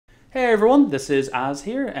Hey everyone, this is Az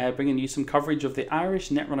here, bringing you some coverage of the Irish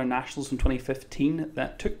Netrunner Nationals from 2015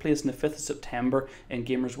 that took place on the 5th of September in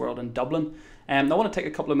Gamers World in Dublin. I want to take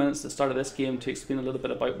a couple of minutes at the start of this game to explain a little bit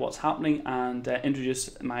about what's happening and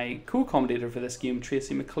introduce my co-commentator for this game,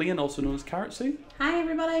 Tracy McLean, also known as Carrot Sue. Hi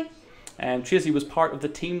everybody. Tracy was part of the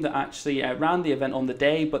team that actually ran the event on the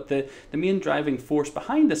day, but the main driving force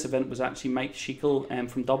behind this event was actually Mike Sheikle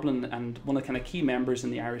from Dublin and one of the kind of key members in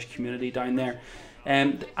the Irish community down there.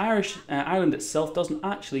 Ireland itself doesn't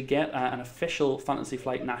actually get an official Fantasy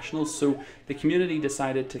Flight Nationals, so the community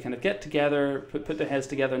decided to kind of get together, put their heads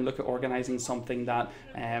together and look at organising something that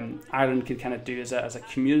Ireland could kind of do as a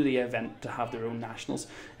community event to have their own nationals.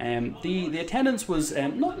 The attendance was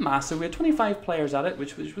not massive. We had 25 players at it,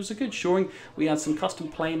 which was a good showing. We had some custom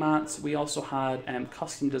play mats. We also had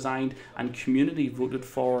custom designed and community voted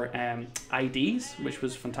for IDs, which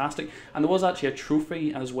was fantastic. And there was actually a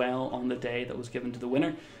trophy as well on the day that was given to the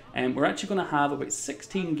winner. We're actually going to have about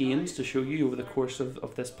 16 games to show you over the course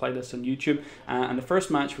of this playlist on YouTube. And the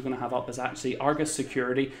first match we're going to have up is actually Argus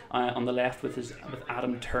Security on the left with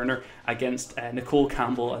Adam Turner against Nicole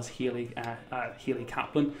Campbell as Hayley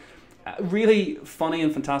Kaplan. Really funny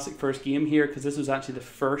and fantastic first game here, because this was actually the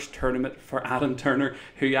first tournament for Adam Turner,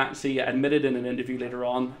 who actually admitted in an interview later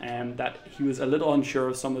on that he was a little unsure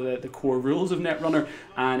of some of the core rules of Netrunner,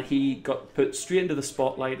 and he got put straight into the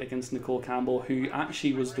spotlight against Nicole Campbell, who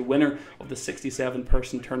actually was the winner of the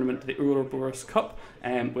 67-person tournament, the Ouroboros Cup,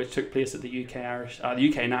 which took place at the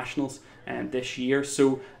UK Nationals this year.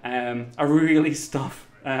 So a really tough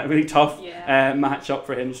match up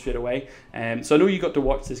for him straight away. So I know you got to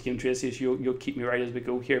watch this game, Tracy, so you'll keep me right as we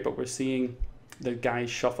go here, but we're seeing the guys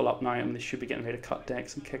shuffle up now and they should be getting ready to cut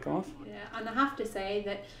decks and kick off. Yeah, and I have to say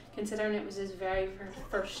that considering it was his very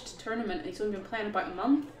first tournament, he's only been playing about a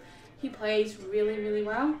month, he plays really, really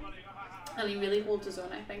well. And he really holds his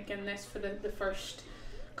own, I think, in this for the first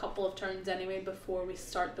couple of turns anyway before we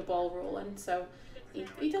start the ball rolling. So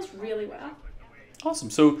he does really well.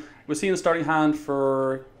 Awesome. So we're seeing the starting hand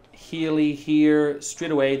for Hayley here.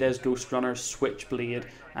 Straight away, there's Ghost Runner, Switchblade,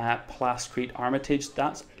 Plascrete, Armitage.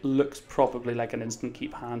 That looks probably like an instant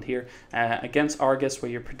keep hand here. Against Argus,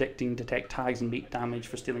 where you're predicting detect tags and meat damage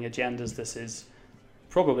for stealing agendas, this is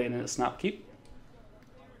probably an snap keep.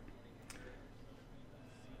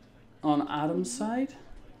 On Adam's side,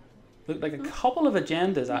 look like a couple of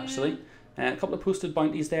agendas actually. A couple of posted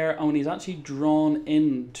bounties there, and he's actually drawn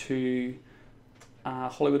into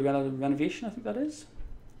Hollywood Renovation, I think that is.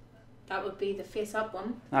 That would be the face-up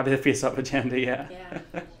one. That'd be the face-up agenda, yeah.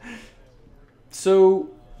 Yeah. So,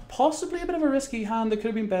 possibly a bit of a risky hand. There could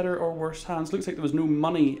have been better or worse hands. Looks like there was no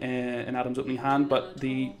money in Adam's opening hand, but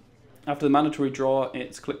after the mandatory draw,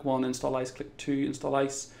 it's click 1, install ice, click 2, install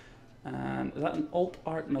ice. And is that an Alt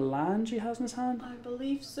Art Melange he has in his hand? I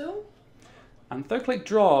believe so. And third click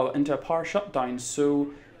draw into a power shutdown.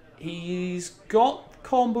 So, he's got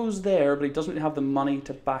combos there, but he doesn't really have the money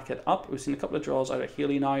to back it up. We've seen a couple of draws out of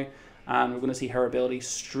Hayley now, and we're going to see her ability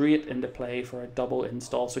straight into play for a double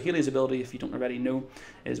install. So Hayley's ability, if you don't already know,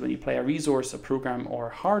 is when you play a resource, a program, or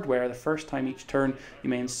hardware, the first time each turn, you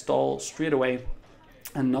may install straight away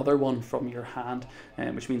another one from your hand,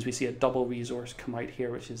 which means we see a double resource come out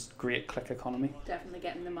here, which is great click economy. Definitely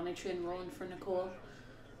getting the money train rolling for Nicole.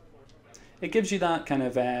 It gives you that kind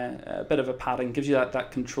of a bit of a padding, gives you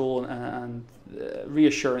that control and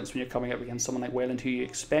reassurance when you're coming up against someone like Wayland, who you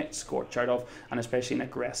expect Scorch out of, and especially an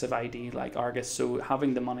aggressive ID like Argus. So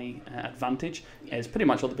having the money advantage is pretty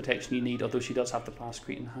much all the protection you need, although she does have the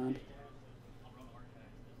Plascrete in hand.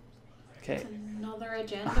 Okay. That's another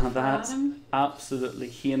agenda for That's Adam. Absolutely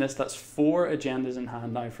heinous. That's 4 agendas in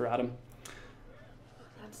hand now for Adam.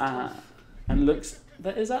 That's tough. And looks,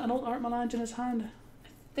 is that an Alt Art Melange in his hand?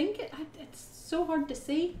 I think it's so hard to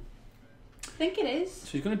see. I think it is.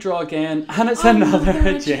 So he's going to draw again, and it's another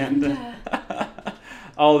agenda.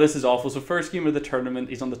 Oh, this is awful. So first game of the tournament,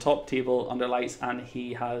 he's on the top table under lights, and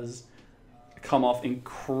he has come off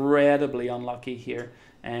incredibly unlucky here.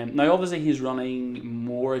 Now, obviously, he's running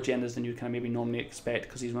more agendas than you kind of maybe normally expect,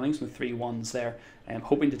 because he's running some 3-1s there,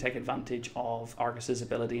 hoping to take advantage of Argus's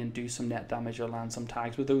ability and do some net damage or land some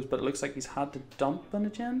tags with those. But it looks like he's had to dump an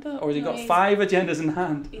agenda, or has he got 5 agendas in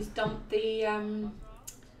hand? He's dumped the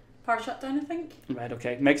power shutdown, I think. Right,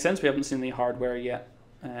 okay. Makes sense. We haven't seen the hardware yet.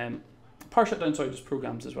 Power shutdown, sorry, does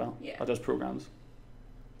programs as well. Yeah. Or does programs.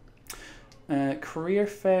 Career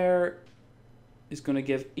Fair is going to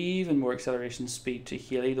give even more acceleration speed to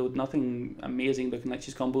Hayley, though nothing amazing looking like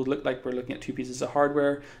she's comboed. Look like we're looking at 2 pieces of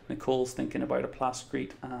hardware. Nicole's thinking about a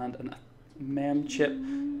Plascrete and a mem chip.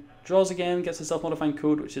 Draws again, gets a self-modifying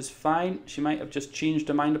code, which is fine. She might have just changed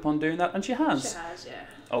her mind upon doing that, and she has. She has, yeah.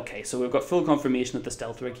 Okay, so we've got full confirmation of the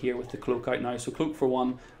stealth rig here with the cloak out now. So cloak for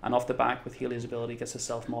 1, and off the back with Hayley's ability gets a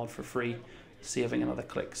self mod for free, saving another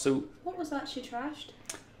click. So what was that she trashed?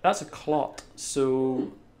 that's a clot.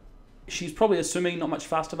 So she's probably assuming not much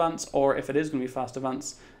fast advance, or if it is going to be fast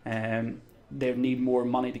advance, they need more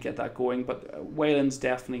money to get that going. But Wayland's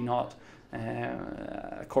definitely not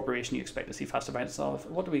a corporation you expect to see fast advance of.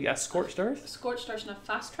 What do we get? Scorched Earth? Scorched Earth and a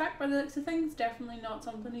fast track by the looks of things. Definitely not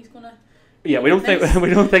something he's gonna. Yeah, we don't think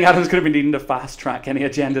Adam's going to be needing to fast track any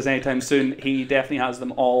agendas anytime soon. He definitely has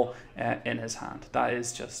them all in his hand. That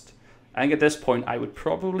is just. I think at this point I would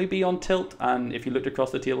probably be on tilt, and if you looked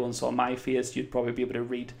across the table and saw my face, you'd probably be able to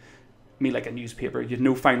read me like a newspaper. You'd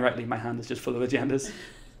know fine rightly my hand is just full of agendas.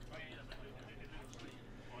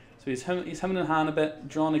 So he's hemming in hand a bit,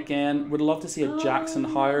 drawn again. Would love to see a Jackson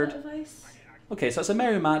Howard. Okay, so it's a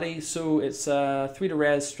Mary Matty, so it's 3 to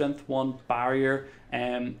res, strength 1, barrier.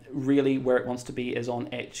 Really where it wants to be is on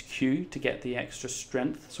HQ to get the extra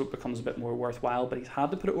strength, so it becomes a bit more worthwhile, but he's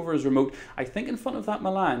had to put it over his remote, I think in front of that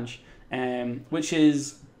melange, which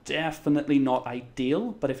is definitely not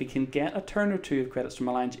ideal, but if he can get a turn or two of credits from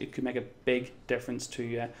melange, it could make a big difference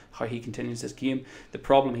to how he continues this game. The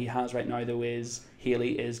problem he has right now though is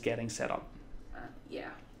Hayley is getting set up.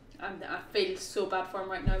 Yeah, I feel so bad for him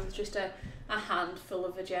right now with just a handful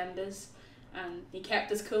of agendas. And he kept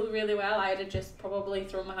his cool really well. I'd have just probably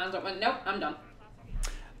thrown my hands up and went, nope, I'm done.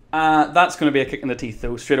 That's going to be a kick in the teeth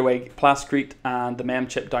though. Straight away, Plascrete and the Mem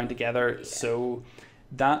chip down together. Yeah. So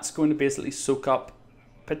that's going to basically soak up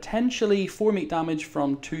potentially 4 meat damage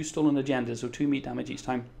from 2 stolen agendas. So 2 meat damage each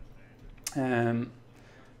time.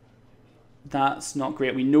 That's not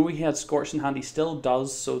great. We know he had Scorched in hand. He still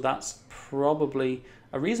does. So that's probably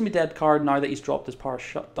a reasonably dead card now that he's dropped his power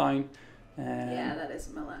shutdown. Yeah, that is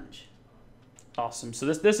melange. Awesome. So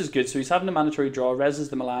this is good. So he's having a mandatory draw, reses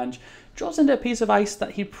the melange, draws into a piece of ice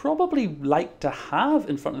that he'd probably like to have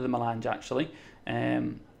in front of the melange actually.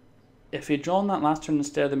 If he'd drawn that last turn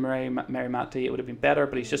instead of the Mary Matty, it would have been better,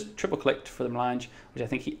 but he's just triple clicked for the melange, which I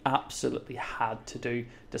think he absolutely had to do,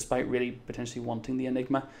 despite really potentially wanting the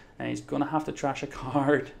Enigma. And he's going to have to trash a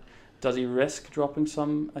card. Does he risk dropping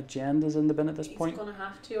some agendas in the bin at this point? He's going to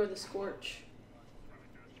have to, or the Scorch.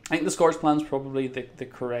 I think the Scorch plan's probably the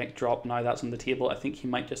correct drop now that's on the table. I think he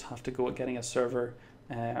might just have to go at getting a server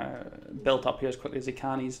built up here as quickly as he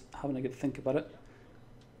can. He's having a good think about it.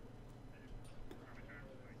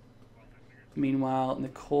 Meanwhile,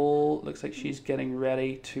 Nicole looks like she's getting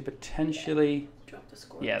ready to potentially... Drop the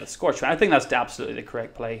Scorch. Yeah, the Scorch. I think that's absolutely the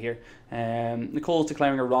correct play here. Nicole's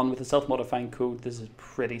declaring a run with a self-modifying code. This is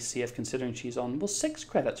pretty safe considering she's on, well, 6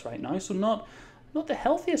 credits right now, so not the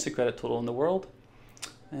healthiest of credit total in the world.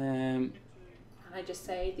 And I just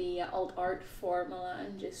say the alt art for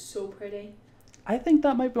melange is so pretty. I think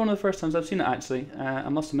that might be one of the first times I've seen it actually. I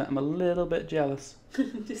must admit I'm a little bit jealous.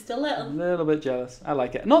 Just a little. A little bit jealous. I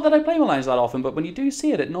like it. Not that I play melange that often, but when you do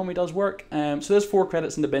see it, it normally does work. So there's 4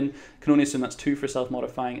 credits in the bin. Can only assume that's 2 for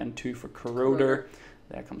self-modifying and 2 for corroder.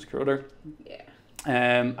 There comes corroder. Yeah.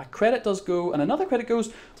 A credit does go, and another credit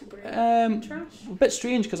goes. Trash. A bit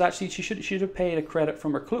strange because actually she should have paid a credit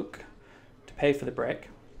from her cloak to pay for the brick.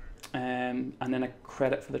 And then a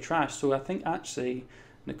credit for the trash. So I think actually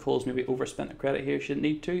Nicole's maybe overspent a credit here. She didn't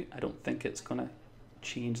need to. I don't think it's going to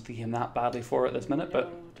change the game that badly for her at this minute. But I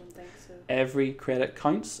don't think so. Every credit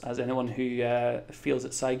counts, as anyone who feels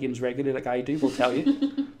at side games regularly like I do will tell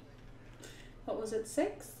you. What was it,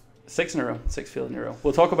 6? 6 in a row. 6 fields in a row.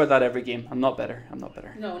 We'll talk about that every game. I'm not better.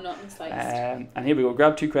 No, not in the slightest. And here we go.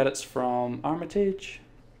 Grab 2 credits from Armitage.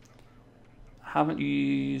 Haven't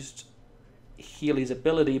used Hayley's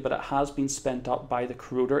ability, but it has been spent up by the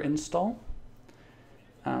corroder install.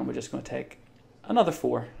 And we're just going to take another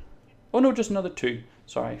 4. Oh no, just another 2.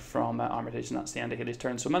 Sorry, from Armitage, and that's the end of Hayley's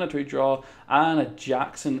turn. So mandatory draw and a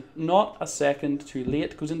Jackson. Not a second too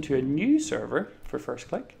late. Goes into a new server for first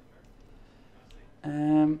click.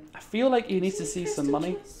 I feel like he needs to see some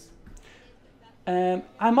money.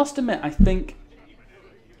 I must admit, I think.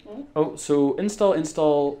 Oh, so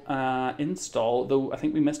install. Though I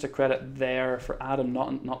think we missed a credit there for Adam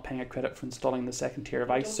not paying a credit for installing the second tier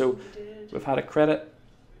of ice. So we've had a credit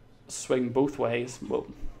swing both ways. Well,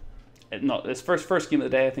 not this first game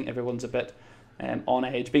of the day. I think everyone's a bit on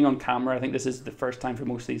edge. Being on camera, I think this is the first time for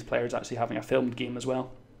most of these players actually having a filmed game as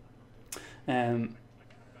well.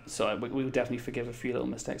 So we would definitely forgive a few little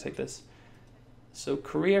mistakes like this. So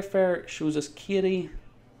Career Fair shows us Katie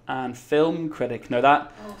and Film Critic. Now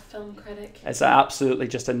that Film Critic is absolutely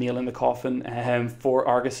just a nail in the coffin for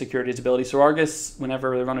Argus Security's ability. So Argus,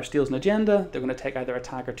 whenever the runner steals an agenda, they're going to take either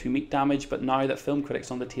attack or 2 meat damage. But now that Film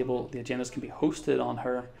Critic's on the table, the agendas can be hosted on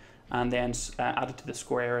her and then added to the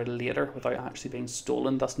score area later without actually being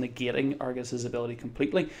stolen, thus negating Argus's ability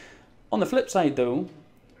completely. On the flip side though,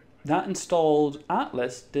 that installed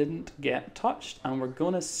Atlas didn't get touched, and we're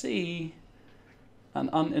going to see an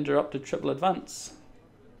uninterrupted triple advance.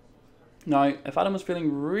 Now, if Adam was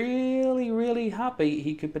feeling really happy,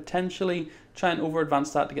 he could potentially try and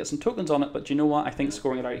over-advance that to get some tokens on it, but do you know what? I think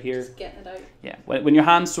scoring it out here... Just getting it out. Yeah, when your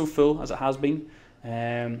hand's so full, as it has been,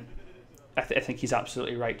 I think he's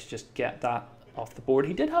absolutely right to just get that off the board.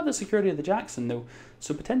 He did have the security of the Jackson, though,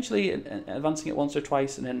 so potentially advancing it once or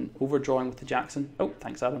twice and then overdrawing with the Jackson. Oh,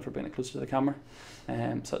 thanks, Adam, for bringing it closer to the camera.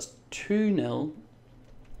 So that's 2-0.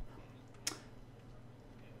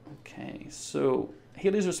 Okay, so...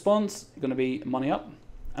 Hayley's response is going to be money up,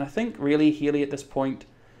 and I think really Hayley at this point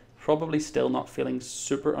probably still not feeling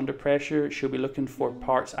super under pressure. She'll be looking for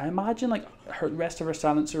parts. I imagine like the rest of her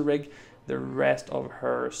silencer rig, the rest of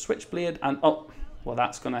her switchblade, and oh, well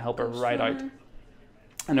that's going to help her right out.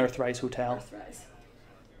 An Earthrise Hotel. Earthrise.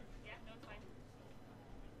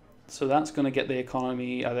 So that's going to get the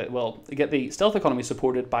economy, get the stealth economy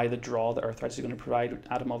supported by the draw that Earthrise is going to provide.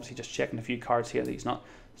 Adam obviously just checking a few cards here that he's not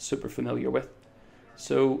super familiar with.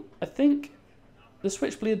 So I think the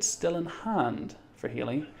Switchblade's still in hand for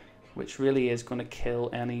Hayley, which really is going to kill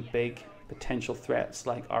any big potential threats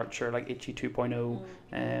like Archer, like Itchy 2.0,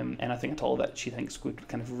 anything at all that she thinks would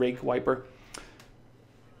kind of rig Wiper.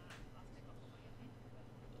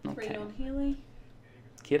 Okay. 3 on Hayley.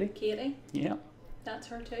 Katie? Yeah. That's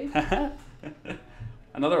her too.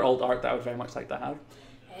 Another old art that I would very much like to have.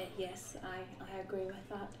 Yes, I agree with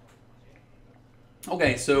that.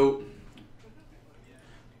 Okay, so...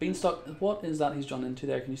 Beanstalk, what is that he's drawn into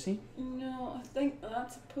there? Can you see? No, I think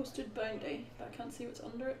that's a posted bounty, but I can't see what's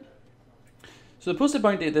under it. So the posted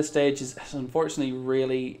bounty at this stage is unfortunately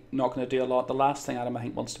really not going to do a lot. The last thing Adam I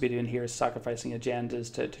think wants to be doing here is sacrificing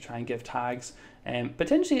agendas to try and give tags.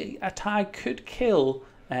 Potentially a tag could kill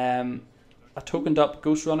a tokened up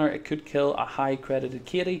Ghost Runner. It could kill a high credited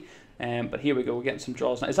Katie. But here we go, we're getting some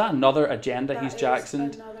draws now. Is that another agenda he's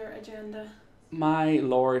Jacksoned? Another agenda. My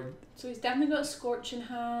lord. So he's definitely got a Scorch in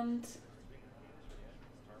hand.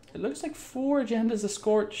 It looks like 4 agendas, a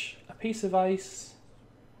Scorch, a piece of ice.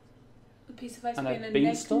 A piece of ice and being a an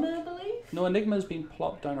beanstalk? Enigma, I believe? No, Enigma's been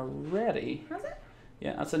plopped down already. Has it?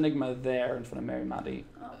 Yeah, that's Enigma there in front of Mary Maddie.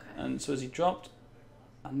 Okay. And so has he dropped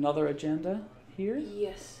another agenda here?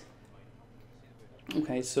 Yes.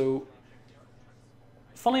 Okay, so...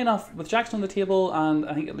 Funnily enough, with Jackson on the table and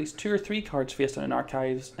I think at least 2 or 3 cards faced down in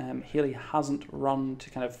archives, Hayley hasn't run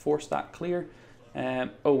to kind of force that clear.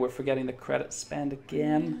 Oh, we're forgetting the credit spend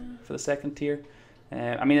again for the second tier.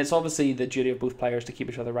 I mean, it's obviously the duty of both players to keep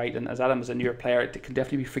each other right, and as Adam is a newer player, it can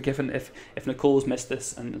definitely be forgiven if Nicole's missed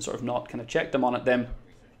this and sort of not kind of checked them on it, then,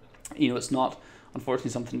 you know, it's not,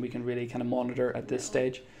 unfortunately, something we can really kind of monitor at this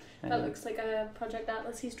stage. That looks like a Project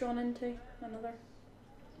Atlas he's drawn into, another.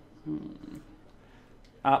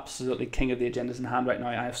 Absolutely king of the agendas in hand right now.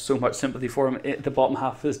 I have so much sympathy for him. The bottom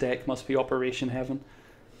half of his deck must be Operation Heaven.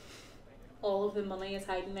 All of the money is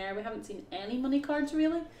hiding there. We haven't seen any money cards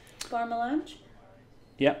really, bar Melange.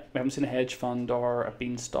 Yeah, we haven't seen a hedge fund or a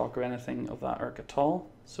beanstalk or anything of that ilk at all.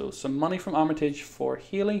 So some money from Armitage for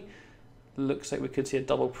Hayley. Looks like we could see a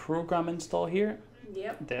double program install here.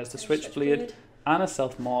 Yep. There's the Switchblade and a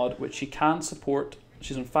self mod, which she can support.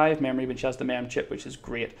 She's on 5 memory, but she has the mem chip, which is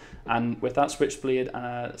great. And with that Switchblade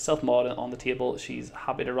and a self mod on the table, she's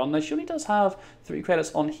happy to run. Now she only does have 3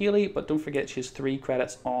 credits on Hayley, but don't forget she has 3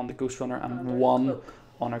 credits on the Ghost Runner and 1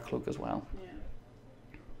 on her cloak as well. Yeah.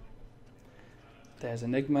 There's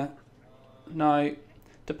Enigma. Now,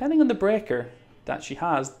 depending on the breaker that she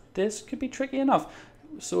has, this could be tricky enough.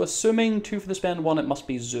 So assuming 2 for the spend, 1, it must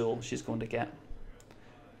be Zool she's going to get.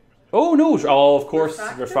 Oh no! Oh, of course,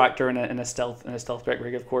 Refractor in a stealth break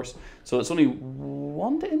rig, of course. So it's only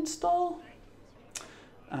 1 to install,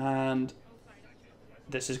 and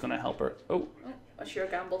this is going to help her. Oh, a Sure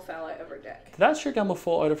Gamble fell out of her deck. Did that Sure Gamble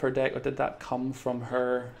fall out of her deck, or did that come from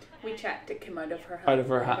her? We checked; it came out of her hand, out of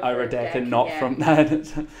her deck, and not from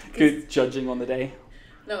that. Good judging on the day.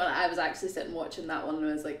 No, I was actually sitting watching that one, and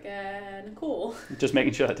I was like, Nicole. Just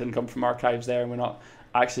making sure that didn't come from archives there, and we're not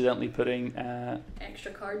accidentally putting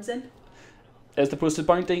extra cards in. As the posted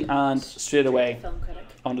bounty, and straight away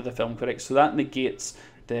onto the Film Critic. So that negates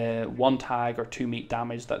the 1 tag or 2 meat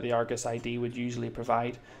damage that the Argus ID would usually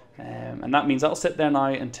provide. And that means that'll sit there now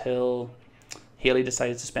until Hayley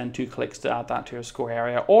decides to spend 2 clicks to add that to her score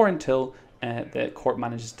area, or until the corp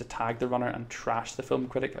manages to tag the runner and trash the Film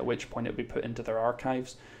Critic, at which point it will be put into their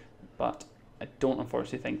archives. But I don't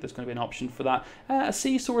unfortunately think there's going to be an option for that. A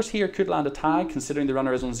C source here could land a tag, considering the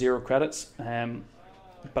runner is on 0 credits.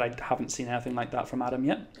 but I haven't seen anything like that from Adam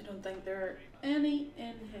yet. I don't think there are any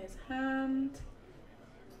in his hand.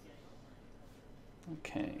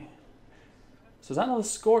 Okay. So is that another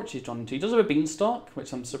Scorch he's drawn into? He does have a Beanstalk,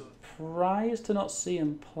 which I'm surprised to not see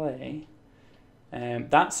him play.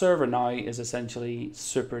 That server now is essentially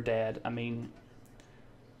super dead. I mean,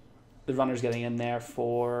 the runner's getting in there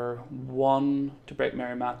for 1 to break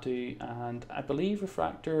Merimatu, and I believe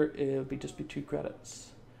Refractor, it'll just be 2 credits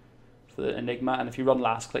for the Enigma, and if you run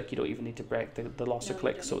last click, you don't even need to break the loss of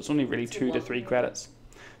click, so it's only really 2 to 3 credits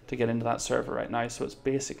to get into that server right now, so it's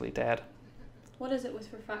basically dead. What is it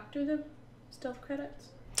with Refractor though? Stealth credits?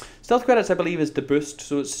 Stealth credits, I believe, is the boost,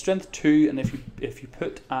 so it's strength 2, and if you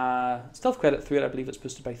put a stealth credit through it, I believe it's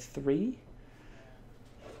boosted by 3.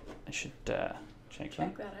 I should check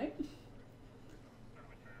that out.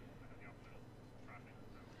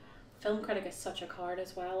 Film critic is such a card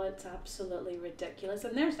as well. It's absolutely ridiculous.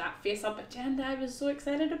 And there's that face-up agenda I was so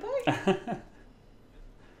excited about.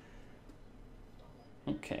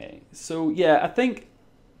 Okay, so yeah, I think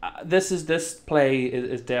this play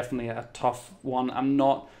is definitely a tough one. I'm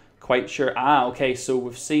not quite sure. Okay, so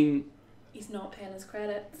we've seen he's not paying his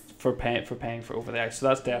credits for paying for over the ice. So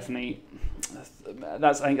that's definitely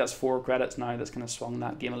I think that's 4 credits now. That's kind of swung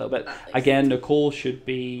that game a little bit. Again, Nicole should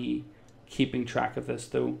be keeping track of this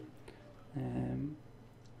though.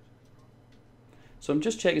 So I'm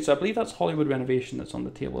just checking. So I believe that's Hollywood Renovation that's on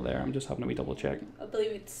the table there. I'm just having a wee double check. I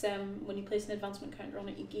believe it's when you place an advancement counter on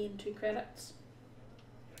it, you gain 2 credits.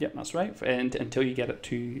 Yep, that's right. And until you get it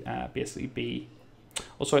to basically be.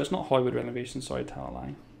 Oh, sorry, it's not Hollywood Renovation. Sorry, tell a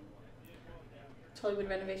lie. Hollywood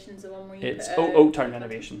Renovation is the one where you it's Oaktown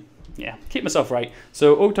Renovation. Yeah, keep myself right.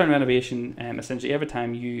 So Oaktown Renovation, essentially every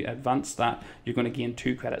time you advance that, you're going to gain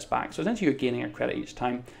 2 credits back. So essentially you're gaining a credit each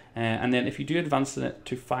time. And then if you do advance it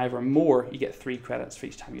to 5 or more, you get 3 credits for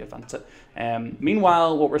each time you advance it.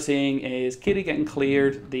 Meanwhile, what we're seeing is Katie getting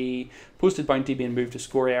cleared, the posted bounty being moved to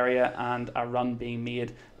score area, and a run being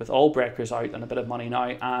made with all breakers out and a bit of money now,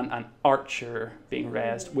 and an archer being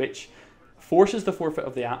rezzed, which forces the forfeit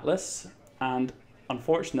of the Atlas, and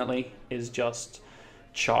unfortunately is just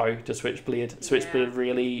chow to Switchblade. Switchblade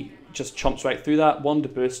really just chomps right through that. 1 to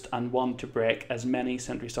boost and 1 to break as many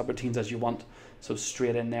sentry subroutines as you want. So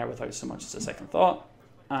straight in there without so much as a second thought,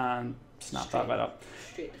 and snap that right up.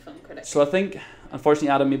 Straight to film critic. So I think, unfortunately,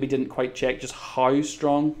 Adam maybe didn't quite check just how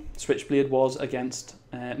strong Switchblade was against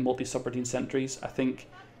multi-subroutine sentries. I think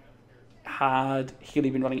had Healy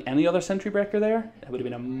been running any other sentry breaker there, it would have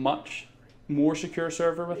been a much more secure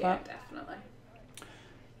server with that. Definitely.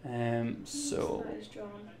 So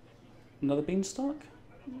another Beanstalk.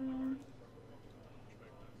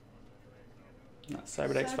 That's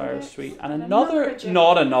Cyberdex Fire Suite, and another agenda.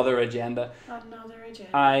 Not another agenda. Another agenda.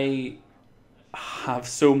 I have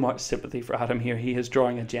so much sympathy for Adam here. He is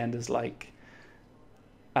drawing agendas like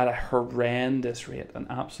at a horrendous rate, an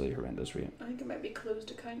absolutely horrendous rate. I think it might be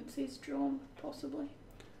closed accounts he's drawn, possibly.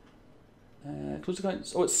 Closed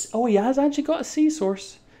accounts. Oh, he has actually got a C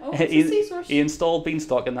source. Oh, it's he installed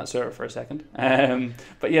Beanstalk in that server for a second.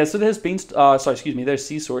 But yeah, so there's there's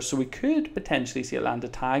C source. So we could potentially see a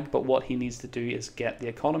land tag, but what he needs to do is get the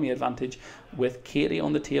economy advantage with Katie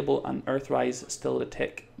on the table and Earthrise still to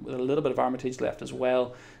tick with a little bit of Armitage left as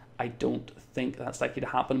well. I don't think that's likely to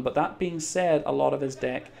happen. But that being said, a lot of his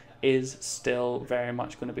deck is still very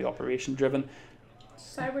much going to be operation driven.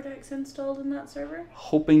 Cyberdex installed in that server?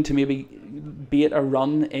 Hoping to maybe bait a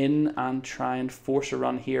run in and try and force a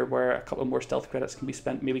run here where a couple more stealth credits can be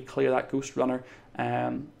spent, maybe clear that ghost runner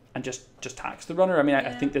and just tax the runner. I mean,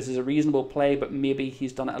 I think this is a reasonable play, but maybe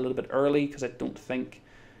he's done it a little bit early because I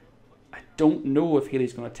don't know if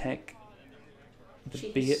Healy's going to take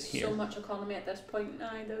the bait here. So much economy at this point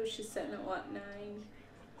now, though. She's sitting at what, 9?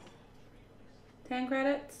 10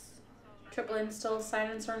 credits? Triple install,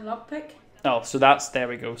 silencer, and lockpick. Oh, so there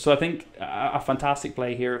we go. So I think a fantastic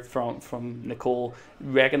play here from Nicole,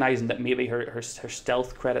 recognizing that maybe her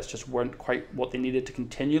stealth credits just weren't quite what they needed to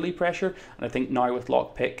continually pressure. And I think now with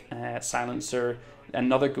lockpick, silencer,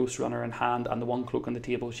 another ghost runner in hand, and the 1 cloak on the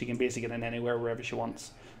table, she can basically get in anywhere, wherever she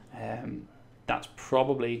wants. That's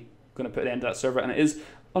probably going to put an end to that server. And it is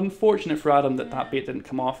unfortunate for Adam that bait didn't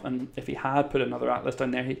come off. And if he had put another Atlas down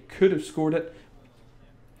there, he could have scored it.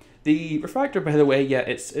 The Refractor, by the way, yeah,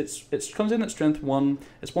 it comes in at strength 1.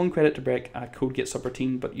 It's 1 credit to break a code gate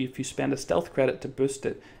subroutine, but if you spend a stealth credit to boost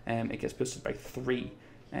it, it gets boosted by 3.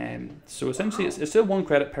 So essentially, it's still 1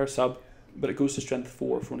 credit per sub, but it goes to strength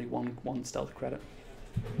 4 for only one stealth credit,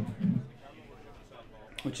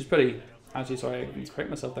 which is pretty. Actually, sorry, I can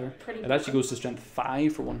correct myself there. It actually goes to strength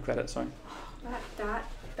 5 for 1 credit. Sorry. That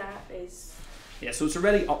is Yeah, so it's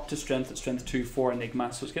already up to strength at strength 2 for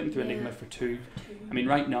Enigma, so it's getting through Enigma for 2. I mean,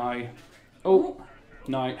 right now... Oh,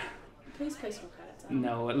 no. Please play some credits.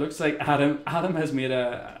 No, it looks like Adam has made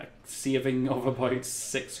a saving of about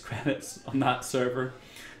 6 credits on that server.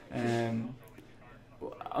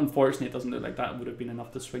 Unfortunately, it doesn't look like that would have been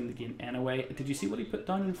enough to swing the game anyway. Did you see what he put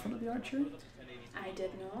down in front of the archer? I did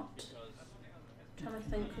not. I'm trying to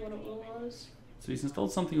think what it was. So he's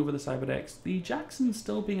installed something over the Cyberdex. The Jackson's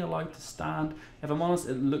still being allowed to stand. If I'm honest,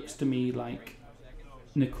 it looks to me like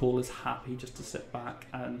Nicole is happy just to sit back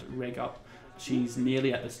and rig up. She's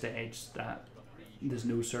nearly at the stage that there's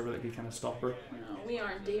no server that could kind of stop her. No, we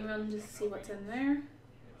aren't D-run just to see what's in there.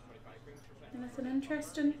 Anything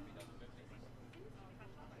interesting?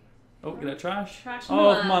 Oh, get that trash? Trash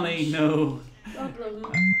oh, money, no.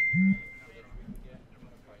 Problem.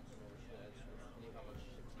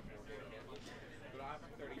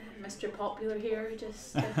 Mr. Popular here,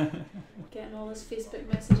 just getting all his Facebook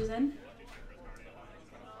messages in.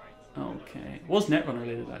 Okay, was Netrunner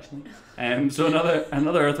related actually. So another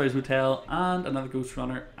Earthrise Hotel and another Ghost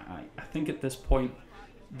Runner. I think at this point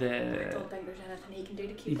I don't think there's anything he can do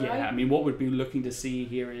to keep her out. I mean, what we'd be looking to see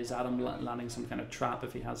here is Adam landing some kind of trap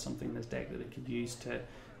if he has something in his deck that he could use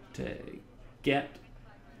to get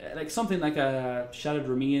like something like a Shattered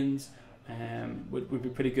Remains. Would be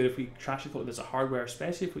pretty good if we trash a couple of bits of hardware,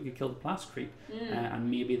 especially if we could kill the Plascrete and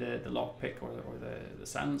maybe the lockpick or the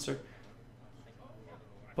silencer.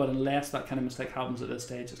 But unless that kind of mistake happens at this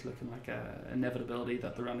stage, it's looking like an inevitability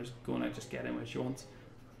that the runner's going to just get in where she wants.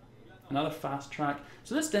 Another fast track.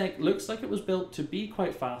 So this deck looks like it was built to be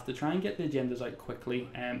quite fast, to try and get the agendas out quickly,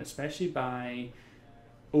 especially by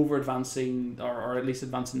over advancing or at least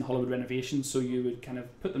advancing the Hollywood renovations. So you would kind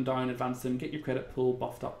of put them down, advance them, get your credit pool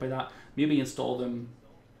buffed up by that, maybe install them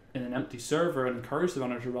in an empty server and encourage the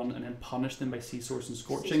runner to run, and then punish them by Sea Source and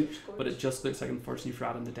Scorching. But it just looks like, unfortunately for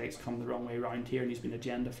Adam, the deck's come the wrong way around here, and he's been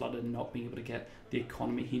agenda flooded and not being able to get the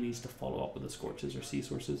economy he needs to follow up with the Scorches or Sea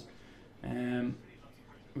Sources. We're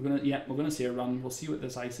gonna see a run. We'll see what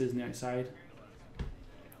this ice is on the outside.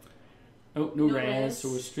 Oh, no res, so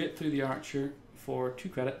we're straight through the archer for 2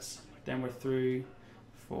 credits. Then we're through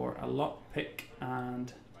for a lockpick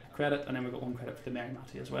and a credit, and then we've got 1 credit for the Mary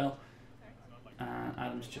Matty as well. And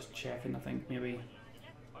Adam's just checking, I think, maybe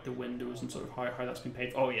the windows and sort of how that's been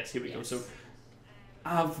paid. Oh yes, here we go. So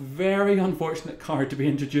a very unfortunate card to be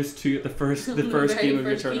introduced to at the first game of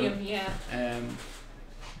your tournament. Yeah.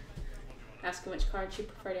 Asking which card you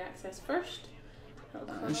prefer to access first.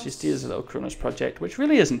 And she steals a little Kronos project, which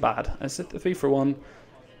really isn't bad. It's a 3-for-1.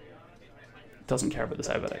 Doesn't care about the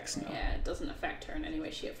Cyberdex. No. Yeah, it doesn't affect her in any way,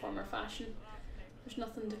 shape, form, or fashion. There's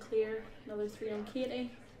nothing to clear. Another 3 on Katie.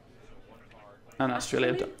 And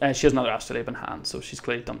Astrolabe. She has another Astrolabe in hand, so she's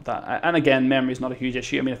clearly dumped that. And again, memory is not a huge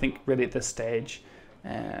issue. I mean, I think really at this stage,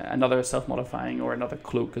 another self-modifying or another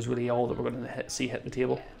cloak is really all that we're going to see hit the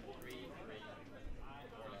table.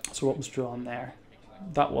 So what was drawn there?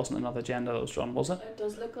 That wasn't another agenda that was drawn, was it? It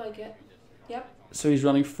does look like it. Yep. So he's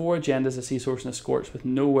running 4 agendas, a Sea Source and a Scorch, with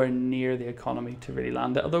nowhere near the economy to really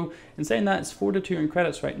land it. Although, in saying that, it's 4-2 in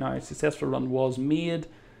credits right now. A successful run was made.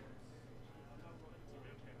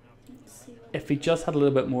 If he just had a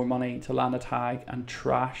little bit more money to land a tag and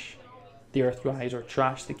trash the Earthrise or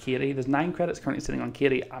trash the Katie. There's 9 credits currently sitting on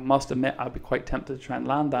Katie. I must admit, I'd be quite tempted to try and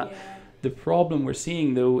land that. Yeah. The problem we're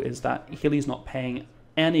seeing, though, is that Healy's not paying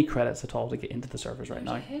any credits at all to get into the servers right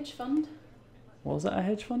now. A hedge fund. Was it a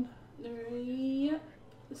hedge fund? Yep.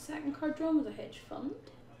 The second card drawn was a hedge fund.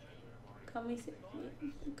 Can we see?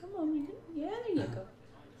 Come on. Yeah, there you go. Are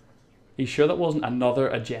you sure that wasn't another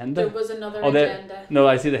agenda? There was another agenda. No,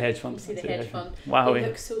 I see the hedge fund. You see the hedge fund. Wow. They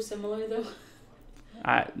look so similar, though.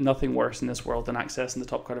 Nothing worse in this world than accessing the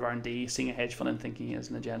top card of R&D, seeing a hedge fund and thinking it is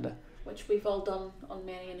an agenda. Which we've all done on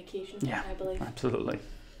many an occasion, yeah, I believe. Absolutely.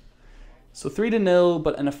 So 3-0,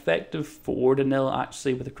 but an effective 4-0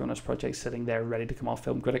 actually, with the Kronos project sitting there ready to come off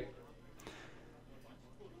Film Critic.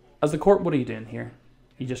 As the court, what are you doing here?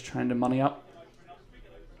 You just trying to money up?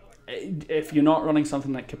 If you're not running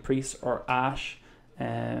something like Caprice or Ash,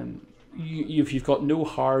 you've got no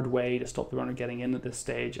hard way to stop the runner getting in at this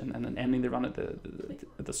stage and then ending the run at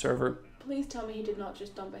the server. Please tell me he did not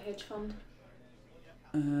just dump a hedge fund.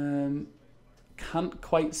 Can't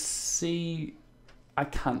quite see. I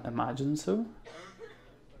can't imagine so.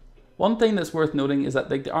 One thing that's worth noting is that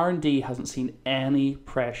the R&D hasn't seen any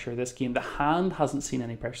pressure this game. The hand hasn't seen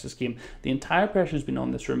any pressure this game. The entire pressure has been on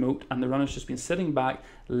this remote, and the runner's just been sitting back,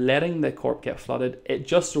 letting the corp get flooded. It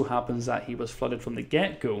just so happens that he was flooded from the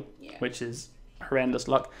get-go, yeah, which is horrendous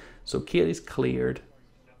luck. So Katie's cleared.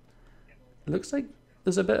 It looks like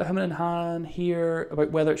there's a bit of him in hand here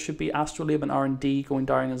about whether it should be Astrolabe and R&D going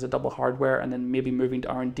down as a double hardware and then maybe moving to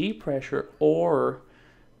R&D pressure, or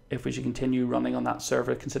if we should continue running on that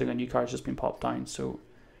server considering a new card's just been popped down. So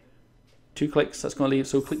 2 clicks, that's going to leave.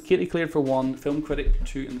 So Katie cleared for 1, Film Critic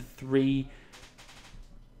 2 and 3.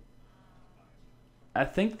 I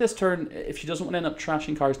think this turn, if she doesn't want to end up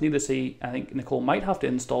trashing cards needlessly, I think Nicole might have to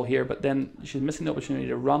install here, but then she's missing the opportunity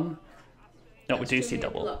to run. No, we do see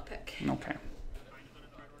double. Okay.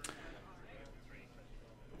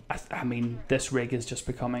 I mean, this rig is just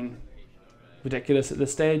becoming ridiculous at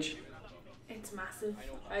this stage. It's massive.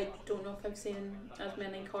 I don't know if I've seen as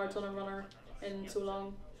many cards on a runner in so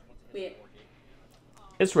long. Wait.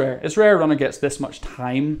 It's rare. It's rare a runner gets this much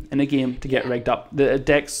time in a game to get rigged up. The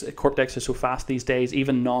decks, corp decks are so fast these days,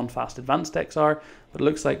 even non-fast advanced decks are, but it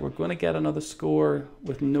looks like we're going to get another score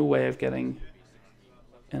with no way of getting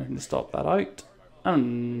anything to stop that out.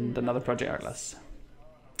 And another Project Atlas.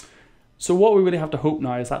 So what we really have to hope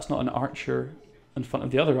now is that's not an archer in front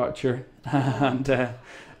of the other archer, and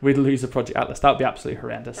we'd lose the Project Atlas. That would be absolutely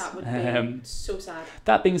horrendous. That would be so sad.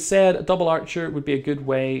 That being said, a double archer would be a good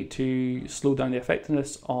way to slow down the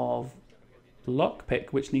effectiveness of Lockpick,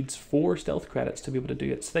 which needs 4 stealth credits to be able to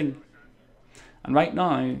do its thing. And right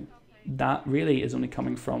now, that really is only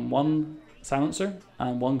coming from 1 silencer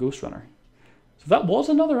and 1 ghost runner. So if that was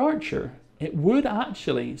another archer, it would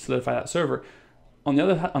actually solidify that server. On the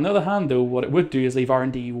other hand, though, what it would do is leave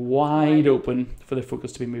R&D wide open for the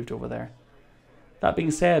focus to be moved over there. That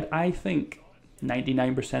being said, I think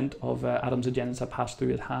 99% of Adam's agendas have passed through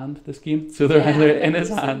his hand this game. So they're either in his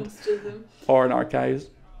hand or in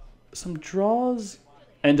archives. Some draws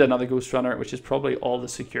into another Ghost Runner, which is probably all the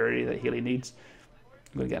security that Hayley needs.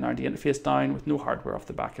 I'm going to get an R&D interface down with no hardware off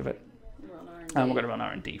the back of it. And we're going to run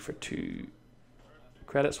R&D for 2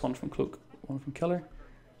 credits, 1 from Cloak, 1 from Killer.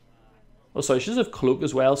 Oh, sorry, she does have Cloak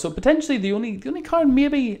as well. So potentially the only card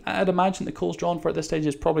maybe I'd imagine that Cole's drawn for at this stage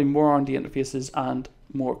is probably more R&D interfaces and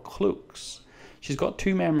more Cloaks. She's got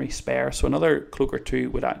 2 memory spare, so another Cloak or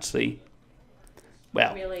 2 would actually,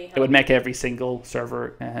 well, really it would make every single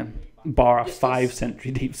server, bar a 5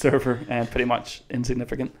 century deep server, pretty much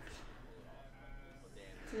insignificant.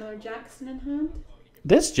 Another Jackson in hand.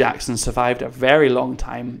 This Jackson survived a very long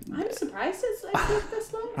time. I'm surprised it's like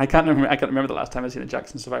this long. I can't remember the last time I've seen a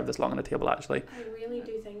Jackson survive this long on a table, actually. I really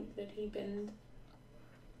do think that he binned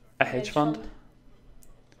a hedge fund.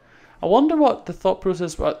 I wonder what the thought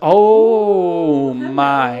process was. Oh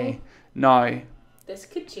my. Now. This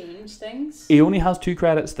could change things. He only has 2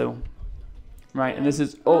 credits though. Right, and this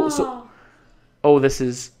is this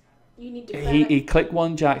is you need to he click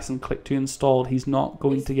 1 Jackson, click 2 installed. He's not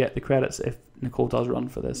going to get the credits if Nicole does run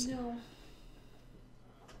for this. No.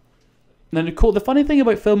 Now, Nicole, the funny thing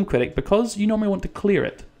about Film Critic, because you normally want to clear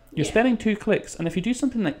it, you're spending 2 clicks, and if you do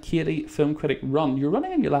something like Katie, Film Critic, run, you're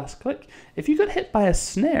running on your last click. If you got hit by a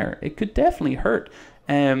snare, it could definitely hurt.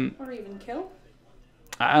 Or even kill.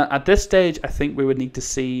 At this stage, I think we would need to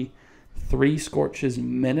see 3 Scorches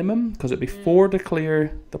minimum, because it'd be 4 to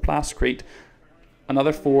clear the Plascrete,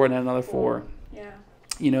 another 4, and then another 4. Yeah.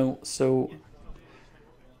 You know, so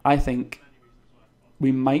I think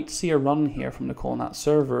we might see a run here from Nicole on that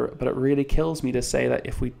server, but it really kills me to say that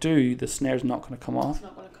if we do, the snare's not going to come off. It's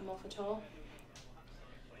not going to come off at all.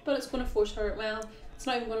 But it's going to force her, well, it's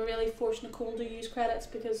not even going to really force Nicole to use credits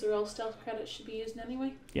because they're all stealth credits should be used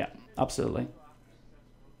anyway. Yeah, absolutely.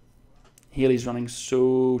 Hayley's running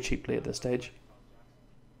so cheaply at this stage.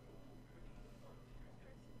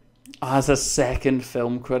 As a second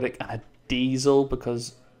Film Critic and a Diesel,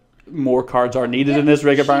 because more cards are needed in this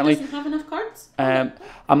rig apparently. She doesn't have enough cards.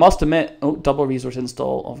 I must admit, double resource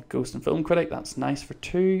install of Ghost and Film Critic. That's nice for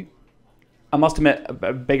 2. I must admit,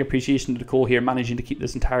 a big appreciation to Nicole here managing to keep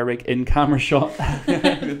this entire rig in camera shot.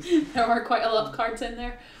 There are quite a lot of cards in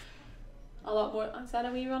there. A lot more. Is that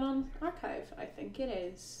a wee run on archive? I think it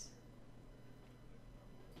is.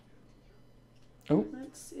 Oh.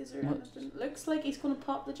 Is there anything? Looks like he's going to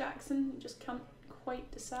pop the Jackson. Just can't quite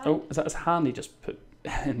decide. Oh, is that his hand he just put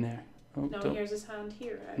in there? Oh, no, here's his hand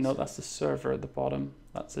here. No, that's the server at the bottom.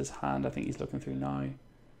 That's his hand. I think he's looking through now.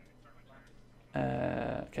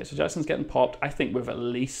 Okay, so Jackson's getting popped. I think we've at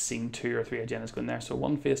least seen 2 or 3 agendas going there. So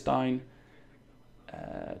 1 face down,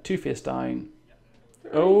 2 face down.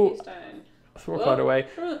 Face down. Throw a card away.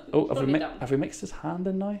 Oh, have we mixed his hand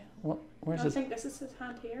in now? What? Where's his? I think this is his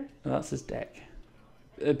hand here. No, that's his deck.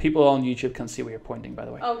 People on YouTube can see where you're pointing, by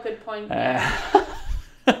the way. Oh, good point.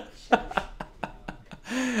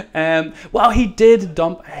 Well, he did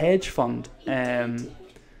dump a hedge fund.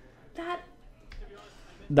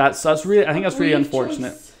 That's really. I think that's really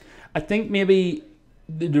unfortunate. I think maybe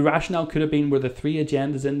the rationale could have been were the 3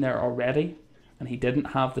 agendas in there already, and he didn't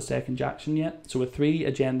have the second Jackson yet. So with 3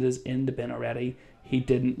 agendas in the bin already, he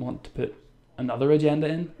didn't want to put another agenda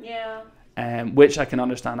in. Yeah. Which I can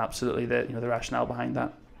understand absolutely the the rationale behind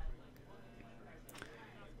that.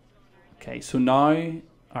 Okay, so now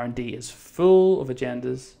R&D is full of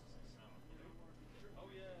agendas.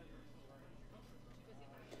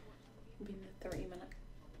 Been the 30-minute.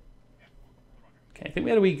 Okay, I think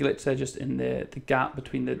we had a wee glitch there just in the gap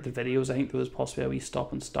between the videos. I think there was possibly a wee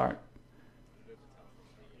stop and start.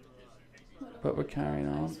 But we're carrying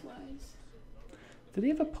on. Did he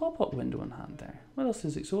have a pop-up window in hand there? What else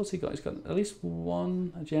is it? So what's he got? He's got at least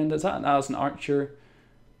 1 agenda. Is that as an archer?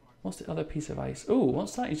 What's the other piece of ice? Oh,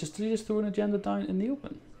 what's that? Did he just throw an agenda down in the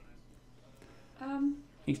open?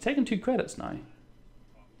 He's taken 2 credits now.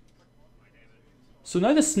 So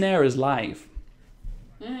now the snare is live,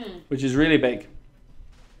 which is really big.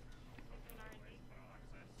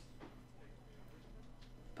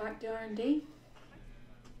 Back to R&D.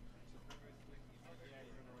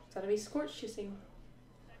 Is that a wee scorch you seen?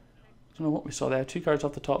 I don't know what we saw there. 2 cards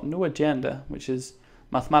off the top, no agenda, which is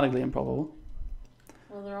mathematically improbable.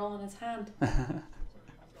 Well, they're all in his hand.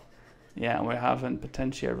 Yeah, and we're having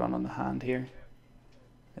potentially a run on the hand here,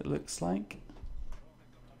 it looks like.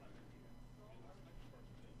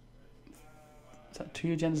 Is that 2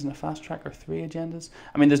 agendas and a fast track, or 3 agendas?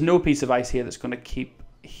 I mean, there's no piece of ice here that's going to keep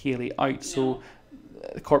Healy out, so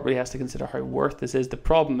the court really has to consider how worth this is. The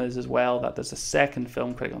problem is as well that there's a second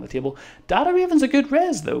film critic on the table. Data Raven's a good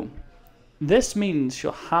res though. This means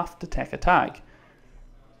she'll have to take a tag.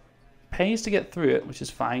 Pays to get through it, which is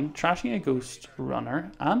fine. Trashing a ghost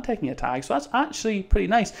runner and taking a tag, so that's actually pretty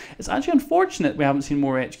nice. It's actually unfortunate we haven't seen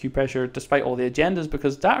more HQ pressure despite all the agendas,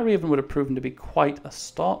 because Data Raven would have proven to be quite a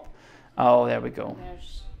stop. Oh, there we go.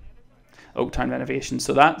 There's Oaktown Renovation.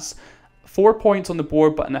 So that's 4 points on the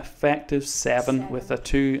board, but an effective 7 with a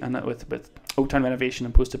 2, and with Oaktown Renovation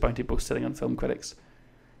and Posted Bounty both sitting on film critics.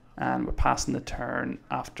 And we're passing the turn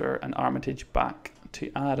after an Armitage back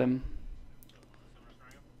to Adam,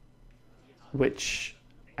 which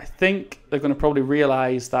I think they're going to probably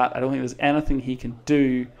realise that I don't think there's anything he can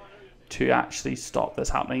do to actually stop this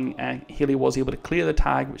happening. Healy was able to clear the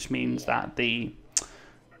tag, which means that the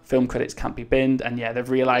film critics can't be binned, and yeah, they've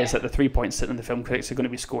realised that the 3 points sitting in the film critics are going to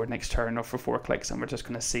be scored next turn or for 4 clicks, and we're just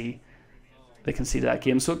going to see they concede that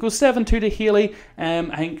game. So it goes 7-2 to Healy.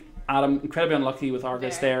 I think Adam incredibly unlucky with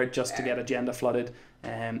Argus there just to get agenda flooded,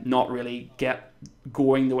 not really get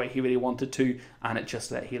going the way he really wanted to, and it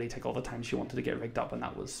just let Healy take all the time she wanted to get rigged up, and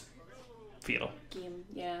that was fatal. Game,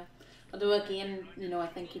 yeah. Although again, I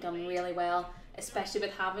think he done really well, especially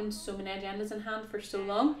with having so many agendas in hand for so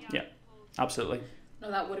long. Yeah, absolutely. No,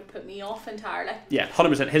 that would have put me off entirely. Yeah,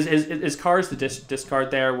 100%. His cards, the discard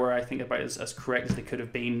there, were I think about as correct as they could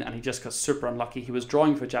have been, and he just got super unlucky. He was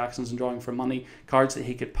drawing for Jacksons and drawing for money, cards that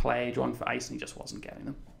he could play, drawing for ice, and he just wasn't getting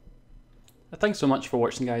them. Thanks so much for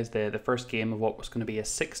watching, guys, the first game of what was going to be a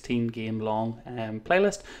 16-game long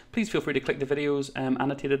playlist. Please feel free to click the videos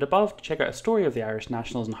annotated above to check out a story of the Irish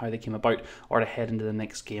Nationals and how they came about, or to head into the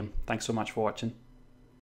next game. Thanks so much for watching.